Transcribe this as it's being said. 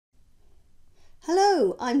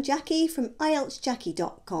Hello, I'm Jacky from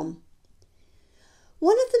IELTSJacky.com.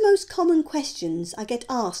 One of the most common questions I get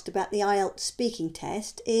asked about the IELTS speaking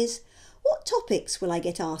test is, what topics will I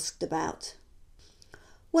get asked about?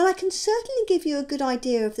 Well, I can certainly give you a good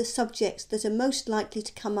idea of the subjects that are most likely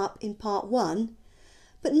to come up in Part 1,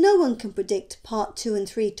 but no one can predict Part 2 and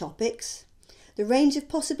 3 topics. The range of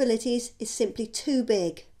possibilities is simply too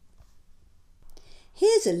big.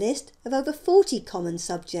 Here's a list of over 40 common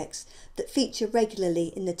subjects that feature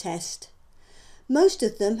regularly in the test. Most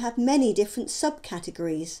of them have many different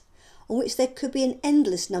subcategories, on which there could be an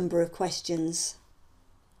endless number of questions.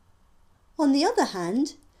 On the other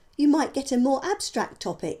hand, you might get a more abstract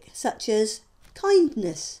topic such as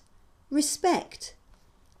kindness, respect,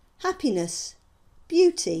 happiness,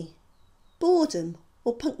 beauty, boredom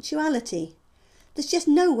or punctuality. There's just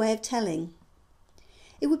no way of telling.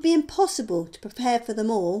 It would be impossible to prepare for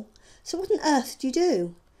them all, so what on earth do you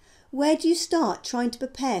do? Where do you start trying to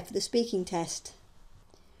prepare for the speaking test?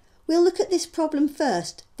 We'll look at this problem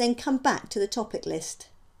first, then come back to the topic list.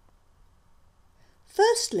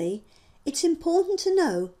 Firstly, it's important to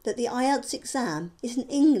know that the IELTS exam is an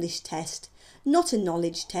English test, not a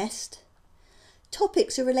knowledge test.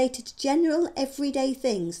 Topics are related to general, everyday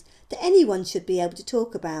things that anyone should be able to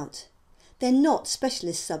talk about. They're not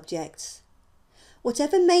specialist subjects.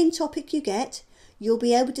 Whatever main topic you get, you'll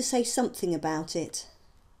be able to say something about it.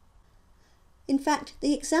 In fact,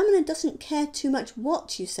 the examiner doesn't care too much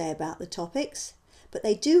what you say about the topics, but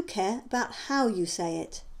they do care about how you say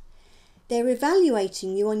it. They're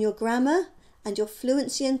evaluating you on your grammar and your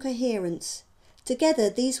fluency and coherence. Together,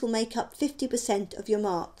 these will make up 50% of your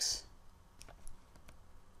marks.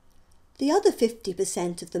 The other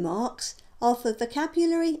 50% of the marks are for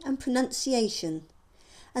vocabulary and pronunciation.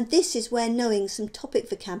 And this is where knowing some topic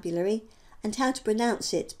vocabulary and how to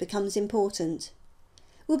pronounce it becomes important.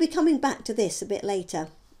 We'll be coming back to this a bit later.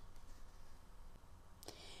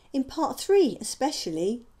 In Part 3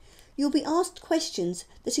 especially, you'll be asked questions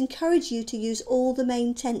that encourage you to use all the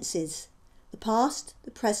main tenses, the past,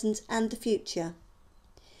 the present and the future.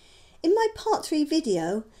 In my Part 3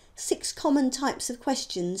 video, 6 common types of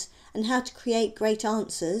questions and how to create great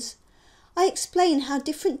answers, I explain how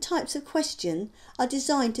different types of question are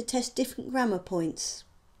designed to test different grammar points.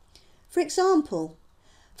 For example,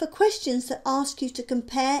 for questions that ask you to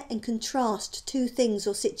compare and contrast two things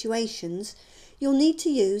or situations, you'll need to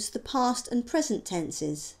use the past and present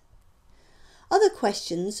tenses. Other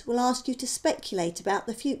questions will ask you to speculate about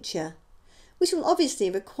the future, which will obviously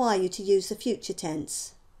require you to use the future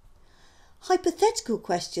tense. Hypothetical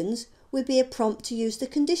questions will be a prompt to use the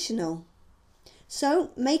conditional. So,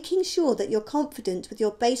 making sure that you're confident with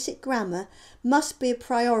your basic grammar must be a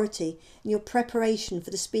priority in your preparation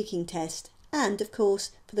for the speaking test and, of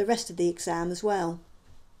course, for the rest of the exam as well.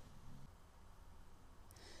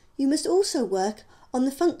 You must also work on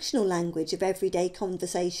the functional language of everyday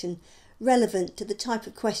conversation relevant to the type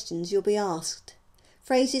of questions you'll be asked.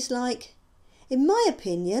 Phrases like, in my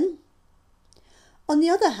opinion, on the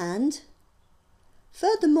other hand,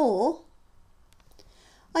 furthermore.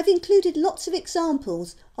 I've included lots of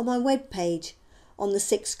examples on my webpage on the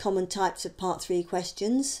 6 common types of Part 3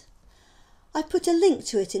 questions. I've put a link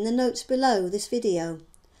to it in the notes below this video.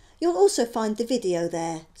 You'll also find the video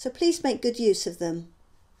there, so please make good use of them.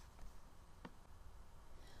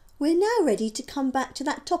 We're now ready to come back to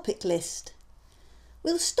that topic list.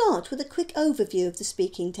 We'll start with a quick overview of the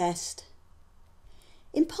speaking test.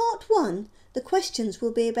 In Part 1, the questions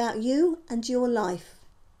will be about you and your life.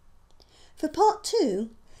 For Part 2,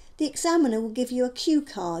 the examiner will give you a cue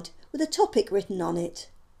card with a topic written on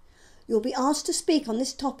it. You'll be asked to speak on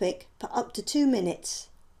this topic for up to 2 minutes.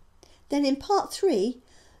 Then in Part 3,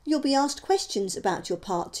 you'll be asked questions about your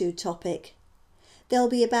Part 2 topic. They'll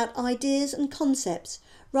be about ideas and concepts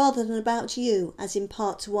rather than about you as in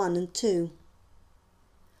Parts 1 and 2.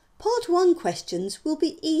 Part 1 questions will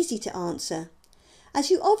be easy to answer,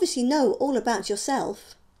 as you obviously know all about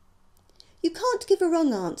yourself. You can't give a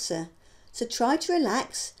wrong answer, so try to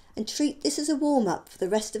relax and treat this as a warm-up for the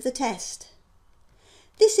rest of the test.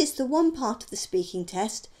 This is the one part of the speaking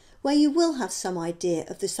test where you will have some idea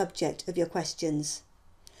of the subject of your questions.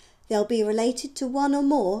 They'll be related to one or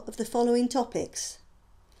more of the following topics: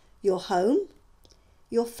 your home,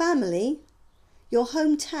 your family, your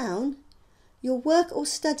hometown, your work or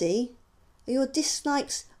study, or your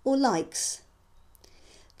dislikes or likes.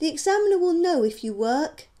 The examiner will know if you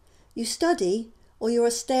work, you study, or you're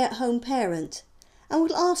a stay-at-home parent, and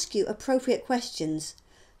will ask you appropriate questions,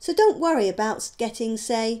 so don't worry about getting,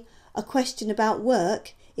 say, a question about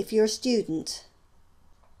work if you're a student.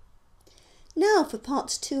 Now for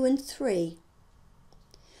parts 2 and 3.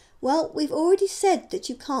 Well, we've already said that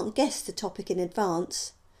you can't guess the topic in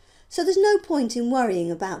advance, so there's no point in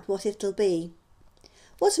worrying about what it'll be.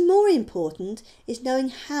 What's more important is knowing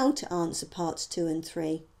how to answer parts 2 and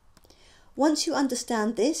 3. Once you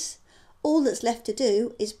understand this, all that's left to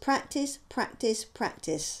do is practice, practice,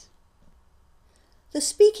 practice. The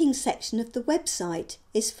speaking section of the website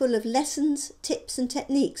is full of lessons, tips and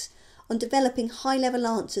techniques on developing high-level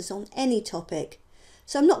answers on any topic,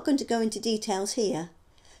 so I'm not going to go into details here.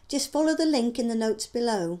 Just follow the link in the notes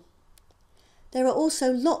below. There are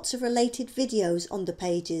also lots of related videos on the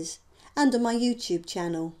pages and on my YouTube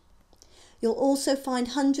channel. You'll also find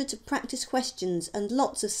hundreds of practice questions and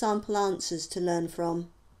lots of sample answers to learn from.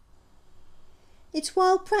 It's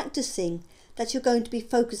while practicing that you're going to be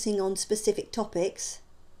focusing on specific topics.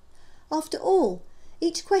 After all,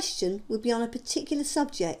 each question will be on a particular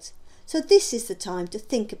subject, so this is the time to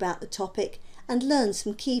think about the topic and learn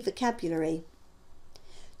some key vocabulary.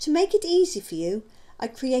 To make it easy for you, I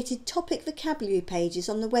created topic vocabulary pages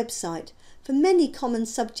on the website for many common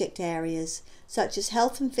subject areas such as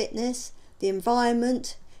health and fitness, the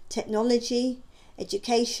environment, technology,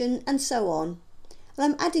 education and so on,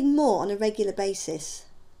 and I'm adding more on a regular basis.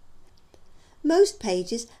 Most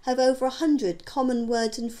pages have over 100 common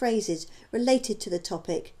words and phrases related to the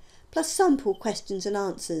topic, plus sample questions and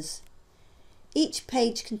answers. Each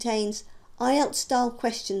page contains IELTS style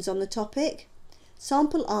questions on the topic,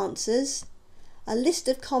 sample answers, a list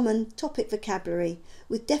of common topic vocabulary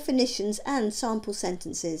with definitions and sample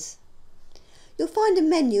sentences. You'll find a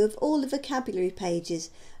menu of all the vocabulary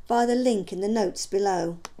pages via the link in the notes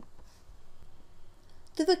below.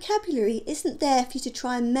 The vocabulary isn't there for you to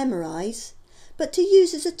try and memorise, but to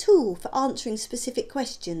use as a tool for answering specific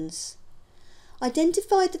questions.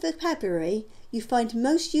 Identify the vocabulary you find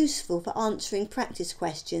most useful for answering practice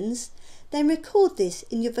questions, then record this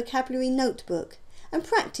in your vocabulary notebook and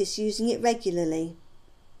practice using it regularly.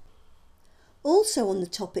 Also on the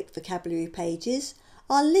topic vocabulary pages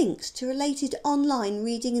are links to related online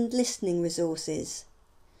reading and listening resources.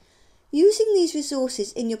 Using these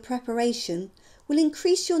resources in your preparation will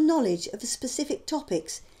increase your knowledge of the specific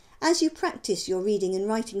topics as you practice your reading and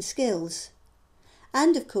writing skills.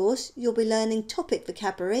 And of course, you'll be learning topic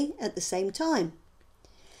vocabulary at the same time.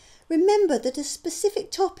 Remember that a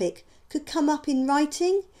specific topic could come up in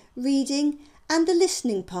writing, reading and the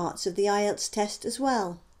listening parts of the IELTS test as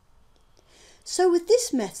well. So with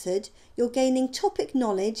this method, you're gaining topic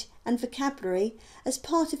knowledge and vocabulary as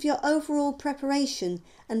part of your overall preparation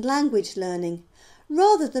and language learning,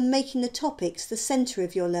 rather than making the topics the centre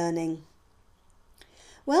of your learning.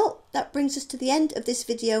 Well, that brings us to the end of this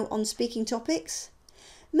video on speaking topics.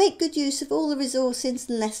 Make good use of all the resources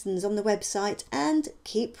and lessons on the website and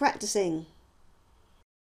keep practicing.